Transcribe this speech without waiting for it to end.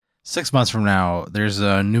6 months from now, there's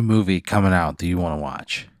a new movie coming out that you want to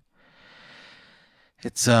watch.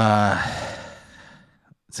 It's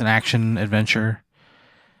it's an action adventure.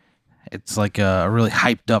 It's like a really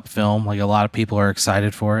hyped up film. Like a lot of people are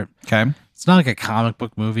excited for it. Okay. It's not like a comic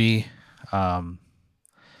book movie.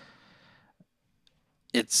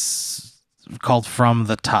 It's called From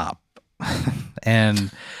the Top,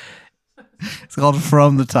 and It's called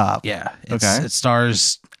From the Top. yeah, Okay. it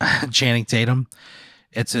stars Channing Tatum.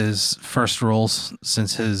 It's his first role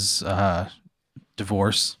since his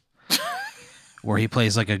divorce, where he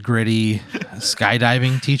plays like a gritty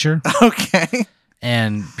skydiving teacher, Okay.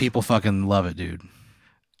 and people fucking love it, dude.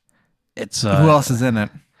 It's Who else is in it?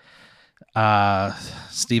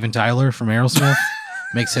 Steven Tyler from Aerosmith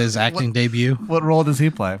makes his acting debut. What role does he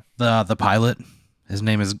play? The pilot, his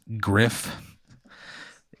name is Griff.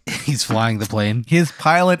 He's flying the plane. His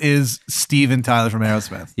pilot is Steven Tyler from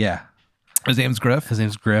Aerosmith. Yeah, His name's Griff. his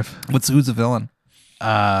name's Griff. Who's the villain?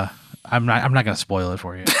 I'm not gonna spoil it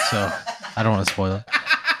for you, so I don't want to spoil it.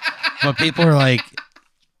 But people are like,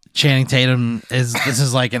 Channing Tatum this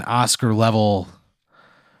is like an Oscar level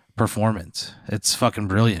performance. It's fucking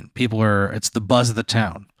brilliant. It's the buzz of the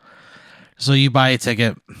town. So you buy a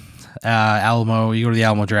ticket, Alamo. You go to the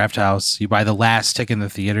Alamo Draft House. You buy the last ticket in the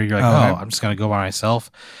theater. You're like, Okay. I'm just gonna go by myself.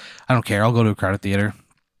 I don't care. I'll go to a crowded theater.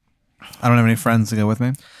 I don't have any friends to go with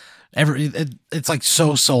me. It's like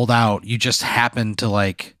so sold out. You just happen to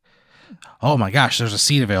like, oh my gosh, there's a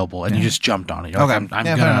seat available, and you just jumped on it. You're like, Okay.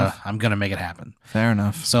 Yeah, fair enough. I'm gonna make it happen. Fair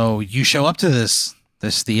enough. So you show up to this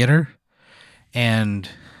theater, and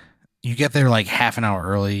you get there like half an hour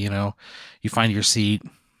early. You find your seat,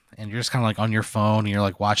 and you're just kind of like on your phone, and you're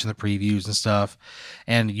like watching the previews and stuff,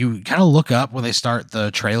 and you kind of look up when they start the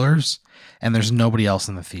trailers, and there's nobody else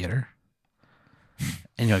in the theater.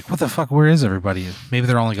 And you're like, what the fuck? Where is everybody? Maybe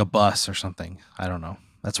they're on like a bus or something. I don't know.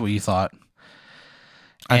 That's what you thought.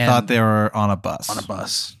 I thought they were on a bus. On a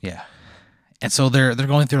bus, yeah. And so they're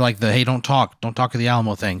going through like the hey, don't talk to the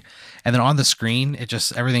Alamo thing, and then on the screen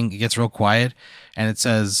everything gets real quiet, and it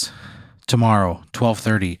says tomorrow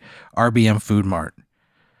 12:30 RBM Food Mart,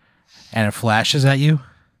 and it flashes at you,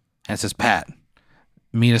 and it says Pat,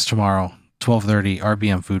 meet us tomorrow 12:30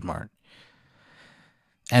 RBM Food Mart,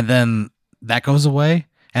 and then that goes away,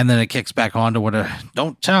 and then it kicks back on to what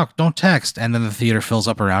don't talk, don't text, and then the theater fills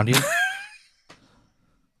up around you.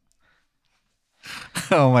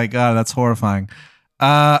 Oh my god, that's horrifying.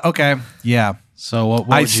 Okay, yeah. So what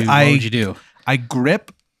would you do? I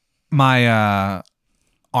grip my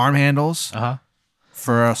arm handles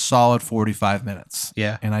for a solid 45 minutes.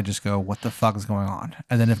 Yeah. And I just go, what the fuck is going on?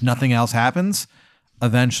 And then if nothing else happens,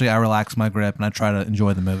 eventually I relax my grip and I try to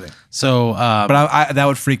enjoy the movie. So, but I that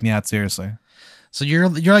would freak me out seriously. So you're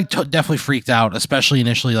like definitely freaked out, especially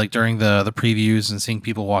initially, like during the previews and seeing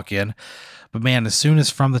people walk in. But man, as soon as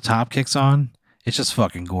From the Top kicks on, it's just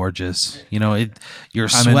fucking gorgeous. You're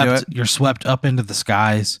swept up into the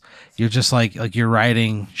skies. You're just like you're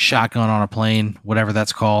riding shotgun on a plane, whatever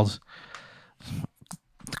that's called.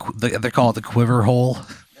 They call it the quiver hole.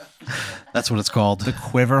 That's what it's called. The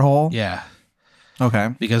quiver hole? Yeah. Okay.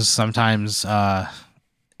 Because sometimes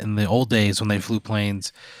in the old days when they flew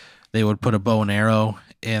planes, they would put a bow and arrow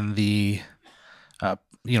in the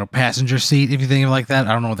passenger seat, if you think of it like that.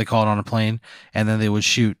 I don't know what they call it on a plane. And then they would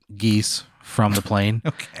shoot geese from the plane.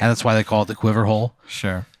 Okay. And that's why they call it the quiver hole.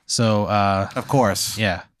 Sure. So of course.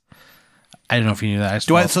 Yeah. I don't know if you knew that.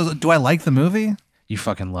 Do I like the movie? You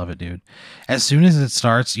fucking love it, dude. As soon as it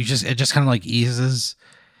starts, it just kind of like eases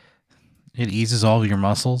all of your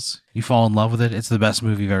muscles. You fall in love with it. It's the best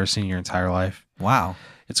movie you've ever seen in your entire life. Wow.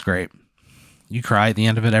 It's great. You cry at the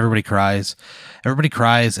end of it. Everybody cries.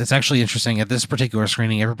 It's actually interesting. At this particular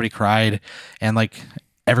screening, everybody cried, and like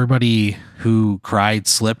everybody who cried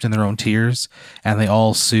slipped in their own tears, and they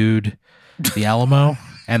all sued the Alamo,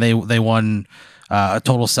 and they won a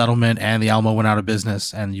total settlement, and the Alamo went out of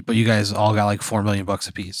business. But you guys all got like $4 million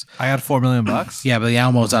a piece. I got $4 million. Yeah, but the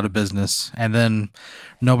Alamo's out of business, and then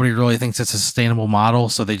nobody really thinks it's a sustainable model.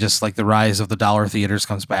 So they just like the rise of the dollar theaters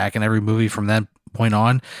comes back, and every movie from that point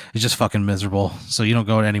on is just fucking miserable. So you don't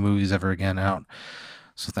go to any movies ever again out.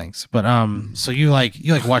 So thanks. But so you like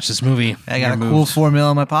watch this movie. I got a cool $4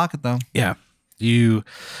 million in my pocket though. Yeah. Do you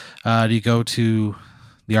go to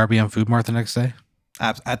the RBM Food Mart the next day?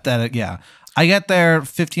 At that, yeah. I get there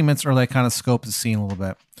 15 minutes early. I kind of scope the scene a little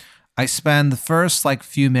bit. I spend the first like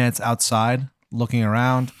few minutes outside looking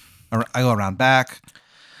around. I go around back.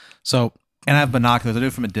 So, and I have binoculars. I do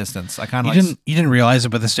it from a distance. I kind of you didn't realize it,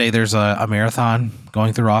 but this day there's a marathon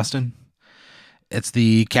going through Austin. It's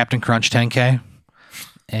the Captain Crunch 10K,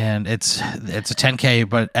 and it's a 10K,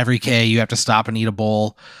 but every K you have to stop and eat a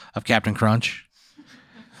bowl of Captain Crunch,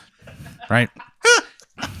 right?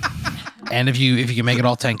 And if you can make it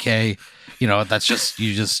all 10K, that's just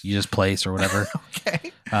you just place or whatever.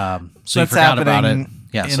 Okay. So you forgot about it. happening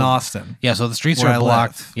Yeah, in so, Austin. yeah. So the streets where are I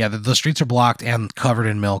blocked. live. Yeah, the streets are blocked and covered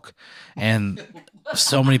in milk, and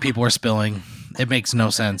so many people are spilling. It makes no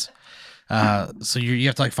sense. So you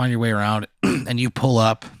have to like find your way around, and you pull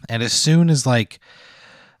up, and as soon as like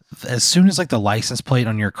the license plate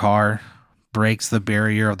on your car breaks the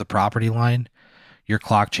barrier of the property line, your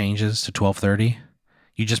clock changes to 12:30.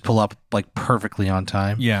 You just pull up like perfectly on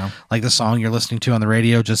time. Yeah. Like the song you're listening to on the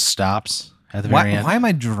radio just stops at the very end. Why am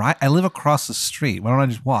I dry? I live across the street. Why don't I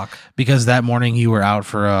just walk? Because that morning you were out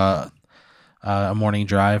for a morning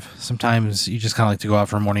drive. Sometimes you just kind of like to go out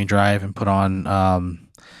for a morning drive and put on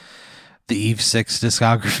the Eve 6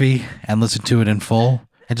 discography and listen to it in full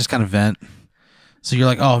and just kind of vent. So you're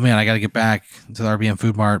like, oh man, I got to get back to the RBM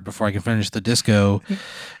Food Mart before I can finish the disco.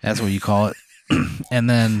 That's what you call it. And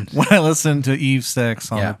then When I listen to Eve 6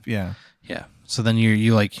 on Yeah. yeah. yeah. So then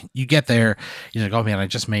you get there, you're like, oh man, I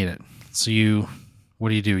just made it. So what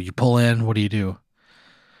do? You pull in, what do you do?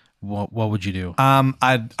 What would you do?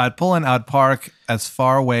 I'd pull in, I'd park as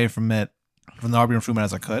far away from the RBM Food Mart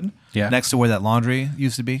as I could. Yeah. Next to where that laundry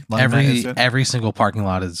used to be. Laundromat Every single parking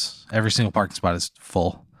spot is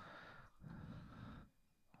full.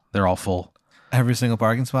 They're all full. Every single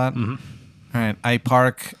parking spot. Mhm. All right. I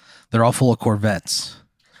park. They're all full of Corvettes.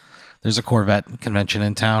 There's a Corvette convention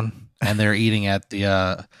in town, and they're eating at the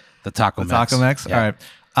Taco Mex. Taco Mex. Yeah. All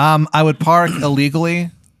right. I would park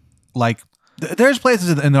illegally. Like there's places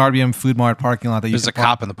in the RBM Food Mart parking lot that you There's can a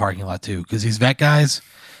cop in the parking lot too, because these vet guys,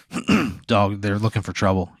 dog, they're looking for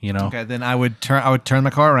trouble. Okay. Then I would turn my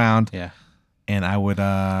car around. Yeah. And I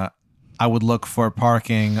would look for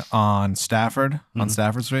parking on Stafford on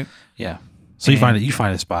Stafford Street. Yeah. So you find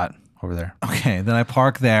a spot over there. Okay. Then I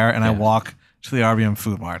park there and I Yeah. walk to the RBM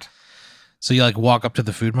Food Mart. So you like walk up to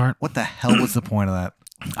the food mart. What the hell was the point of that?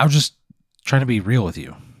 I was just trying to be real with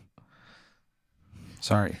you.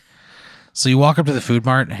 Sorry. So you walk up to the food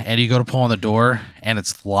mart and you go to pull on the door and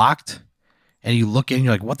it's locked. And you look in,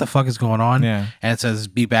 you're like, what the fuck is going on? Yeah. And it says,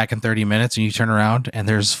 be back in 30 minutes. And you turn around and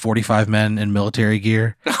there's 45 men in military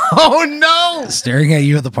gear Oh no! staring at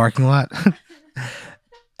you at the parking lot.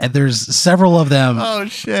 And there's several of them. Oh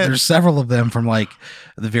shit! There's several of them from like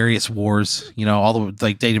the various wars, all the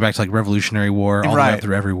like dating back to like Revolutionary War, all the way Right. up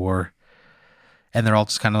through every war. And they're all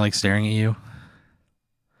just kind of like staring at you.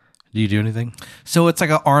 Do you do anything? So it's like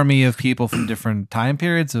an army of people from different time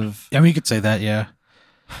periods of. I mean, you could say that, yeah.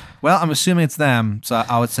 Well, I'm assuming it's them. So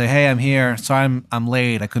I would say, "Hey, I'm here. Sorry, I'm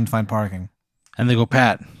late. I couldn't find parking." And they go,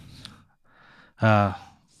 Pat,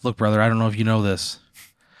 look, brother, I don't know if you know this,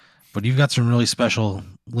 but you've got some really special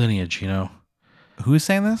lineage, Who's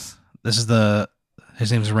saying this? This is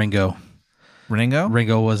his name's Ringo. Ringo.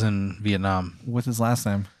 Ringo was in Vietnam. What's his last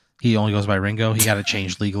name? He only goes by Ringo. He got it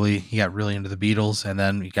changed legally. He got really into the Beatles, and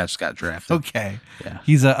then just got drafted. Okay. Yeah.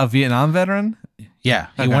 He's a Vietnam veteran. Yeah,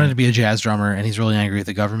 he Okay. wanted to be a jazz drummer, and he's really angry at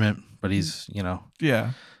the government, but he's, Yeah.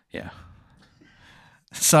 yeah.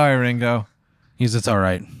 Sorry, Ringo. It's all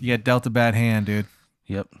right. You got dealt a bad hand, dude.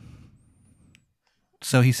 Yep.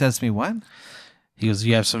 So he says to me, "What?" He goes,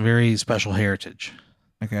 you have some very special heritage.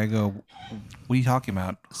 Okay, I go, "What are you talking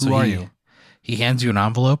about? Who So are he- you?" He hands you an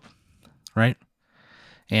envelope, right?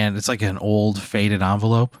 And it's like an old faded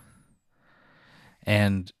envelope.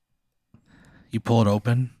 And you pull it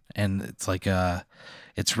open and it's like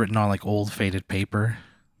it's written on like old faded paper,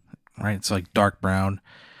 right? It's like dark brown.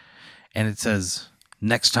 And it says,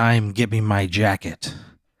 "Next time get me my jacket."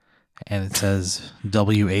 And it says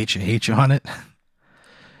WHH on it.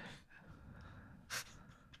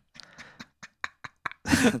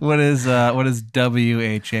 What is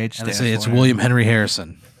WHH? And they stand say it's for? William Henry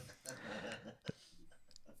Harrison.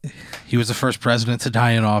 He was the first president to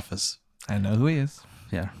die in office. I know who he is.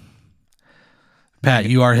 Yeah. Pat,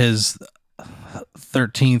 you are his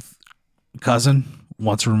 13th cousin,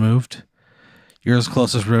 once removed. You're his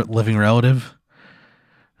closest living relative.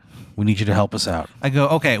 We need you to help us out. I go,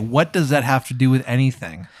 okay, what does that have to do with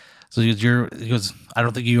anything? So he goes, I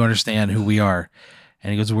don't think you understand who we are.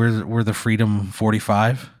 And he goes, we're the Freedom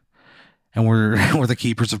 45, and we're the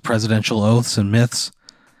keepers of presidential oaths and myths.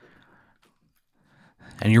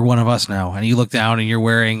 And you're one of us now. And you look down and you're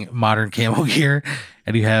wearing modern camo gear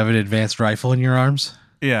and you have an advanced rifle in your arms.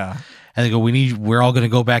 Yeah. And they go, we're all going to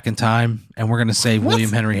go back in time and we're going to save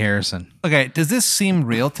William Henry Harrison. Okay, does this seem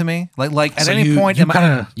real to me? Like at So any point, you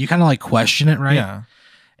kind of like question it, right? Yeah.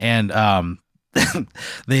 And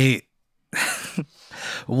they,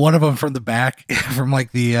 one of them from the back, from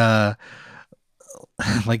like the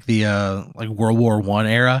like World War One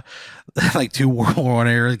era, like two World War One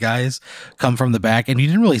era guys come from the back, and you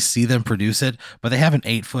didn't really see them produce it, but they have an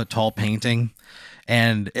 8-foot tall painting,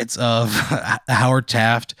 and it's of Howard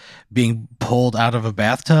Taft being pulled out of a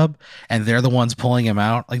bathtub, and they're the ones pulling him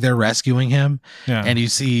out, like they're rescuing him. Yeah. And you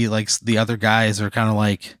see like the other guys are kind of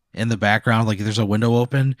like in the background, like there's a window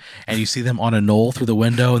open, and you see them on a knoll through the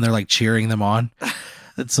window, and they're like cheering them on.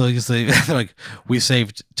 And so you say, they're like, we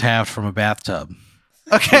saved Taft from a bathtub.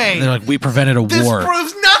 Okay. They're like, we prevented a This war.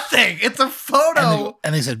 proves nothing. It's a photo.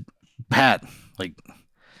 And they said, Pat, like,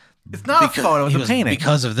 It's not a photo. It's he a was- painting.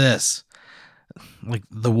 Because of this, like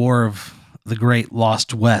the war of the great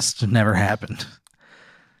lost West never happened.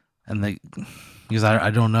 And because I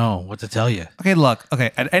don't know what to tell you. Okay, look.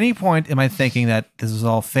 Okay, at any point am I thinking that this is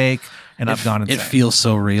all fake and I've gone insane? It feels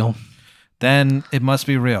so real. Then it must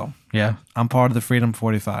be real. Yeah. I'm part of the Freedom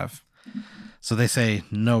 45. So they say,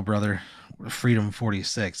 no, brother, Freedom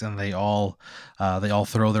 46. And they all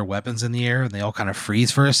throw their weapons in the air, and they all kind of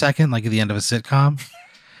freeze for a second, like at the end of a sitcom.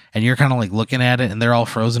 And you're kind of like looking at it, and they're all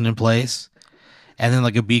frozen in place. And then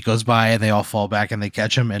like a beat goes by, and they all fall back, and they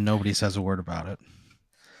catch them, and nobody says a word about it.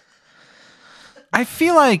 I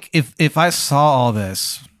feel like if I saw all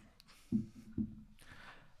this,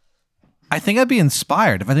 I think I'd be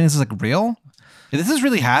inspired. If I think this is like real, if this is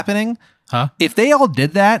really happening, Huh? if they all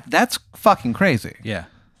did that, that's fucking crazy. Yeah.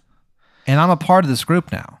 And I'm a part of this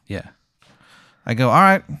group now. Yeah. I go, all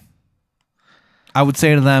right. I would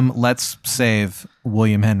say to them, let's save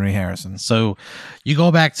William Henry Harrison. So you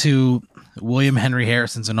go back to William Henry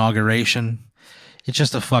Harrison's inauguration. It's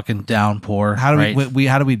just a fucking downpour. How do right? we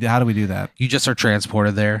how do we do that? You just are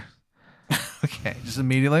transported there. Okay, just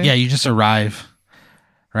immediately. Yeah, you just arrive.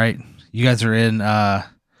 Right? You guys are in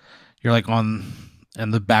you're like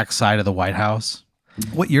in the back side of the White House.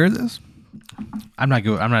 What year is this? I'm not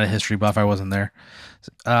a history buff. I wasn't there.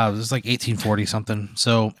 It was like 1840 something.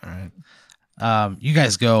 So All right. you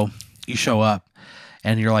guys you show up,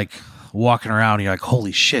 and you're like walking around, and you're like,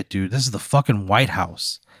 holy shit, dude, this is the fucking White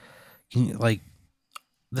House. Like,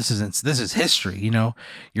 this is history, you know?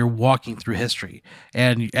 You're walking through history.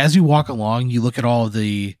 And as you walk along, you look at all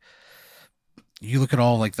like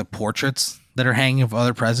the portraits that are hanging of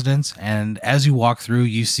other presidents, and as you walk through,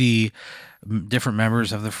 you see different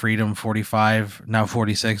members of the Freedom 45, now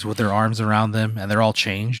 46, with their arms around them, and they're all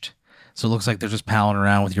changed. So it looks like they're just palling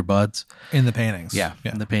around with your buds. In the paintings. Yeah,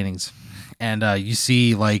 in the paintings. And you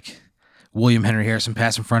see like William Henry Harrison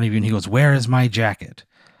pass in front of you, and he goes, "Where is my jacket?"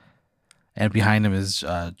 And behind him is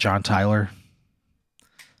John Tyler,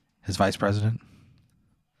 his vice president.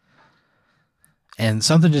 And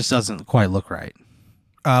something just doesn't quite look right.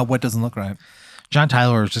 What doesn't look right? John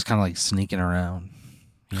Tyler is just kind of like sneaking around,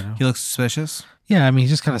 you know? He looks suspicious. Yeah, I mean,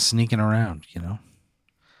 he's just kind of sneaking around, you know?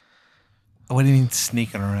 What do you mean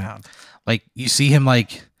sneaking around? Like, you see him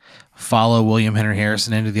like follow William Henry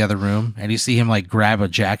Harrison into the other room, and you see him like grab a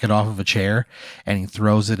jacket off of a chair, and he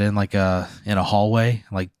throws it in like in a hallway,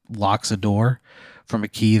 like locks a door from a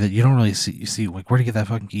key that you don't really see. You see, like, where do you get that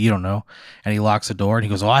fucking key? You don't know. And he locks a door, and he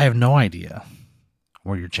goes, "Oh, I have no idea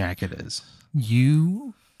where your jacket is."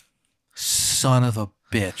 You son of a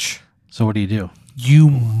bitch. So what do you do? You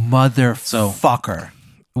motherfucker.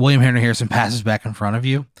 William Henry Harrison passes back in front of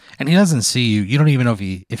you, and he doesn't see you. You don't even know if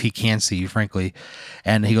he can see you, frankly.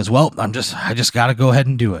 And he goes, "Well, I just got to go ahead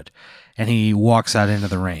and do it." And he walks out into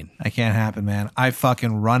the rain. That can't happen, man. I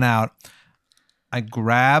fucking run out. I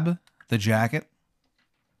grab the jacket.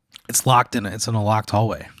 It's locked it's in a locked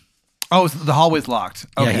hallway. Oh, the hallway's locked.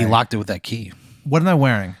 Okay. Yeah, he locked it with that key. What am I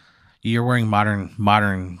wearing? You're wearing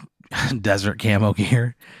modern desert camo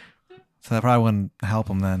gear. So that probably wouldn't help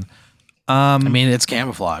him then. I mean, it's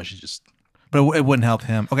camouflage. But it wouldn't help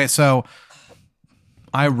him. Okay, so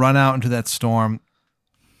I run out into that storm.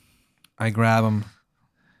 I grab him.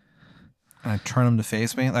 And I turn him to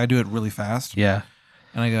face me. I do it really fast. Yeah.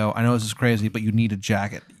 And I go, I know this is crazy, but you need a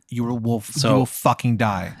jacket. You will fucking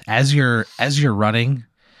die. As you're running,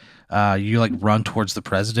 you like run towards the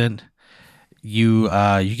president. You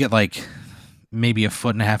get like maybe a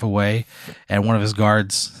foot and a half away, and one of his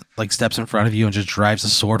guards like steps in front of you and just drives a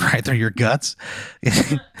sword right through your guts.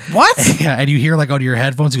 What? Yeah, and you hear like on your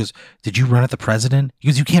headphones, he goes, "Did you run at the president?" He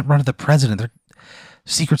goes, "You can't run at the president. They're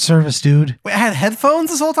Secret Service, dude." Wait, I had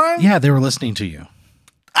headphones this whole time? Yeah, they were listening to you.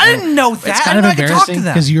 I didn't know that. It's I kind didn't of know I could talk to embarrassing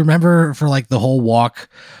them. because you remember for like the whole walk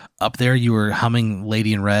up there, you were humming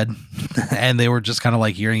Lady in Red, and they were just kind of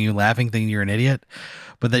like hearing you laughing, thinking you're an idiot.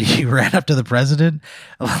 But then you ran up to the president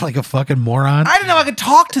like a fucking moron. I didn't know I could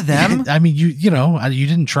talk to them. I mean, you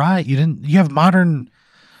didn't try. You have modern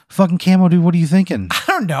Fucking Camo, dude, what are you thinking? I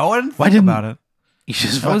don't know. I didn't Why think didn't- about it. You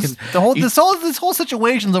just It was, fucking the whole this whole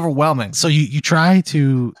situation's overwhelming. so you try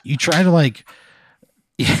to like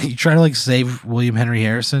you try to like save William Henry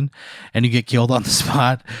Harrison and you get killed on the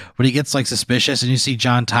spot, but he gets like suspicious and you see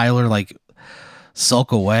John Tyler like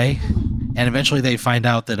sulk away, and eventually they find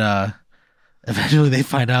out that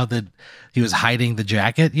he was hiding the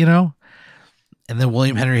jacket, you know. And then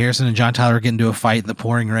William Henry Harrison and John Tyler get into a fight in the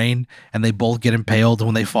pouring rain, and they both get impaled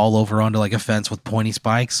when they fall over onto like a fence with pointy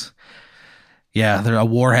spikes. Yeah, a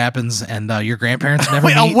war happens, and your grandparents never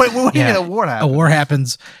meet. What do you mean a war happened? A war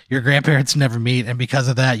happens. Your grandparents never meet, and because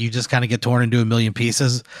of that, you just kind of get torn into a million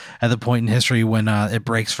pieces at the point in history when it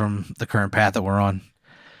breaks from the current path that we're on.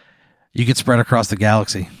 You get spread across the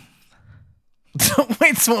galaxy.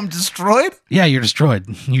 Wait, so I'm destroyed? Yeah, you're destroyed.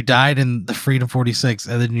 You died in the Freedom 46,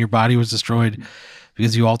 and then your body was destroyed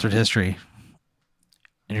because you altered history.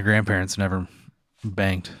 And your grandparents never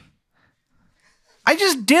banged. I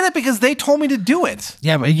just did it because they told me to do it.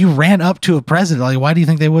 Yeah, but you ran up to a president. Like, why do you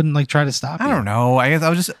think they wouldn't like try to stop you? I don't know. I guess I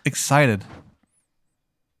was just excited.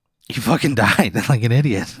 You fucking died like an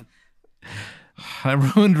idiot. I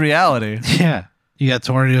ruined reality. Yeah, you got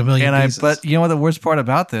torn into a million pieces. But you know what the worst part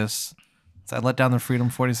about this is I let down the Freedom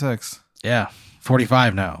 46. Yeah,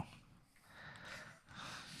 45 now.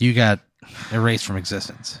 You got erased from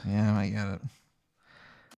existence. Yeah, I get it.